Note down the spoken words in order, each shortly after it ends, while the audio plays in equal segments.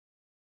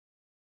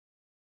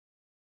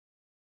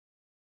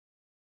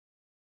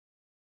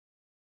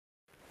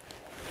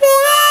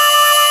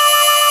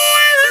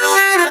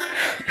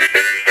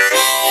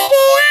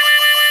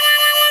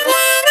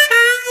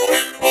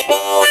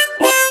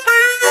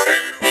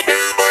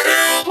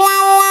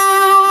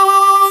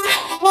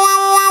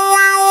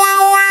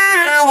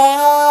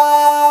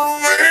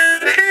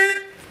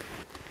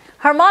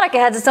harmonica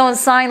has its own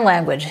sign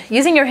language.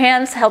 Using your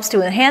hands helps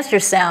to enhance your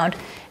sound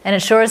and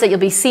ensures that you'll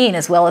be seen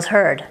as well as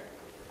heard.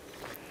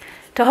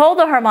 To hold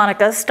the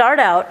harmonica, start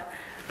out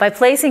by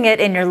placing it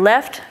in your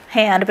left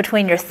hand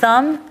between your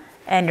thumb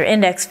and your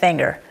index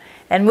finger,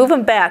 and move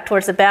them back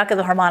towards the back of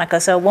the harmonica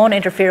so it won't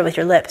interfere with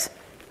your lips.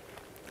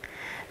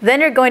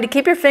 Then you're going to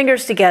keep your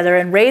fingers together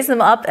and raise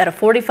them up at a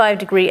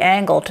 45-degree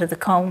angle to the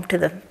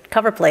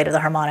cover plate of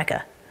the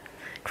harmonica,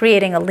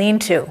 creating a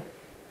lean-to.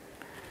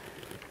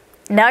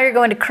 Now you're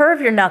going to curve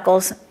your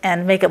knuckles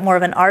and make it more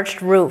of an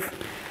arched roof.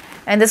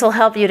 And this will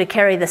help you to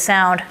carry the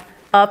sound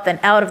up and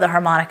out of the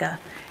harmonica.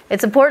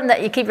 It's important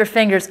that you keep your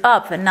fingers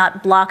up and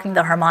not blocking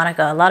the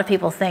harmonica. A lot of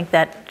people think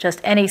that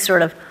just any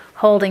sort of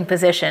holding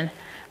position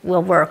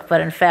will work, but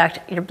in fact,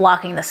 you're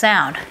blocking the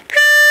sound.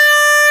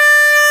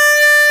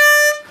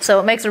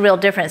 So it makes a real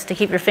difference to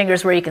keep your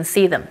fingers where you can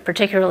see them,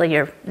 particularly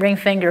your ring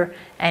finger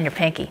and your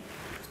pinky.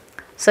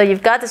 So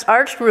you've got this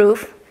arched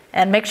roof,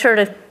 and make sure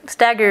to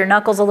stagger your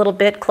knuckles a little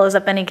bit, close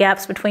up any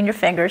gaps between your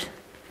fingers.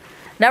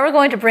 Now we're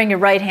going to bring your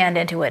right hand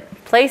into it.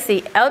 Place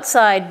the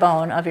outside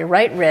bone of your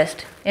right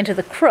wrist into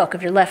the crook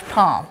of your left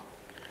palm,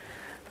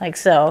 like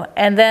so.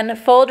 And then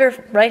fold your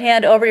right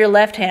hand over your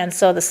left hand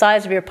so the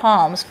sides of your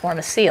palms form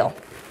a seal.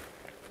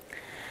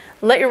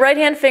 Let your right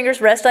hand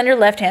fingers rest on your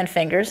left hand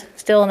fingers,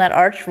 still in that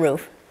arched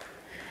roof.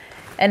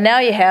 And now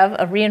you have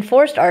a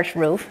reinforced arched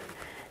roof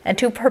and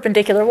two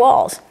perpendicular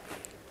walls.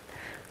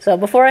 So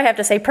before I have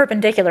to say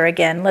perpendicular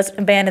again, let's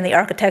abandon the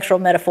architectural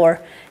metaphor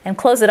and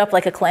close it up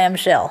like a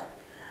clamshell.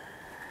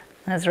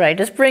 That's right,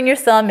 just bring your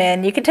thumb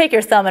in. You can take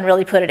your thumb and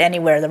really put it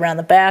anywhere, around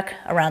the back,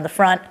 around the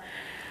front.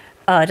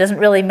 It doesn't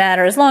really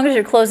matter, as long as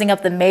you're closing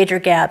up the major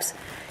gaps.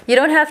 You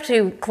don't have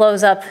to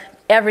close up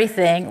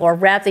everything or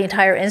wrap the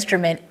entire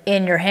instrument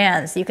in your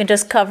hands. You can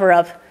just cover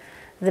up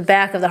the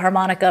back of the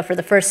harmonica for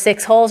the first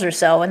 6 holes or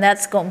so, and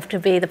that's going to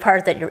be the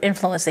part that you're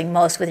influencing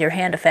most with your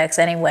hand effects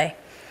anyway.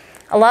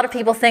 A lot of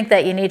people think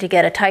that you need to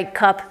get a tight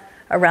cup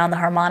around the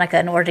harmonica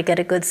in order to get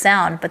a good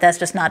sound, but that's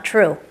just not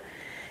true.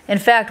 In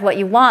fact, what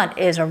you want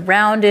is a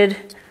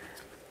rounded,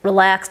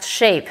 relaxed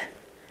shape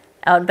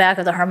out back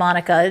of the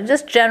harmonica,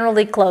 just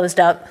generally closed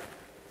up,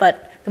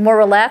 but the more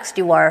relaxed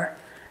you are,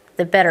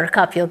 the better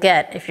cup you'll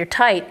get. If you're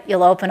tight,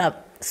 you'll open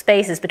up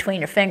spaces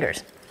between your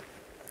fingers.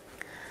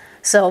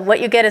 So what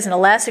you get is an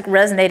elastic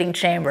resonating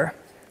chamber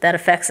that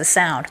affects the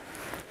sound.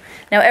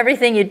 Now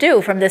everything you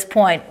do from this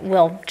point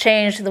will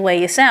change the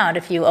way you sound.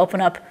 If you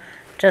open up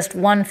just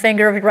one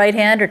finger of your right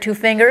hand or 2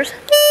 fingers,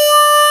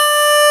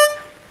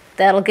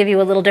 that'll give you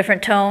a little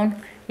different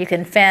tone. You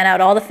can fan out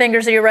all the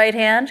fingers of your right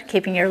hand,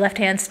 keeping your left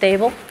hand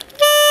stable.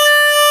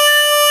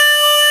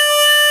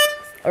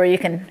 Or you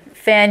can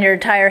fan your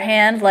entire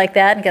hand like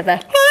that and get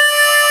that.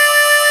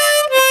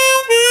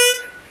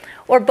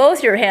 Or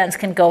both your hands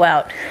can go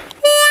out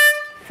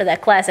for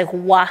that classic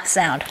wah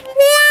sound.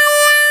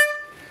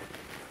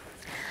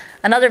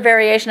 Another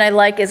variation I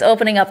like is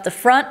opening up the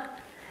front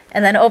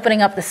and then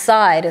opening up the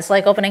side. It's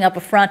like opening up a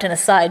front and a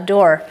side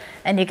door,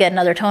 and you get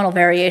another tonal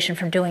variation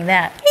from doing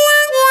that.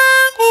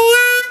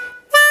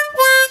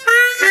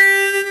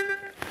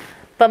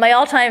 But my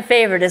all-time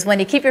favorite is when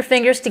you keep your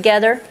fingers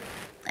together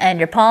and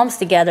your palms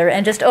together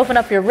and just open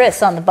up your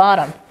wrists on the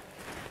bottom,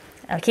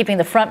 keeping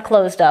the front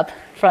closed up,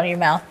 front of your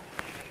mouth.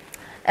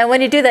 And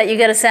when you do that, you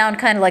get a sound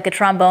kind of like a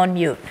trombone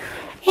mute.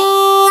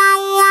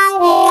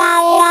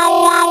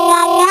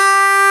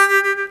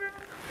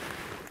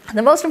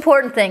 The most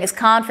important thing is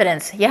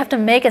confidence. You have to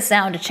make a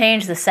sound to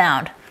change the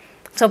sound.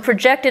 So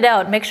project it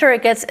out. Make sure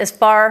it gets as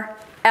far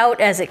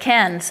out as it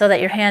can so that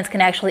your hands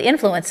can actually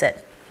influence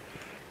it.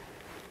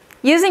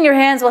 Using your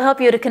hands will help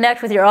you to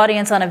connect with your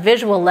audience on a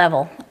visual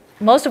level.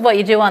 Most of what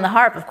you do on the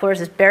harp, of course,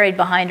 is buried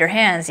behind your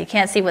hands. You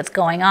can't see what's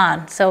going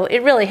on. So it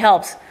really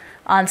helps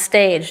on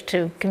stage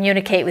to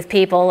communicate with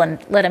people and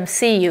let them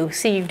see you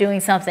doing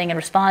something and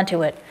respond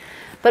to it.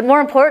 But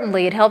more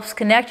importantly, it helps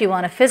connect you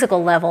on a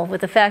physical level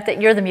with the fact that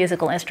you're the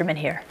musical instrument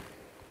here.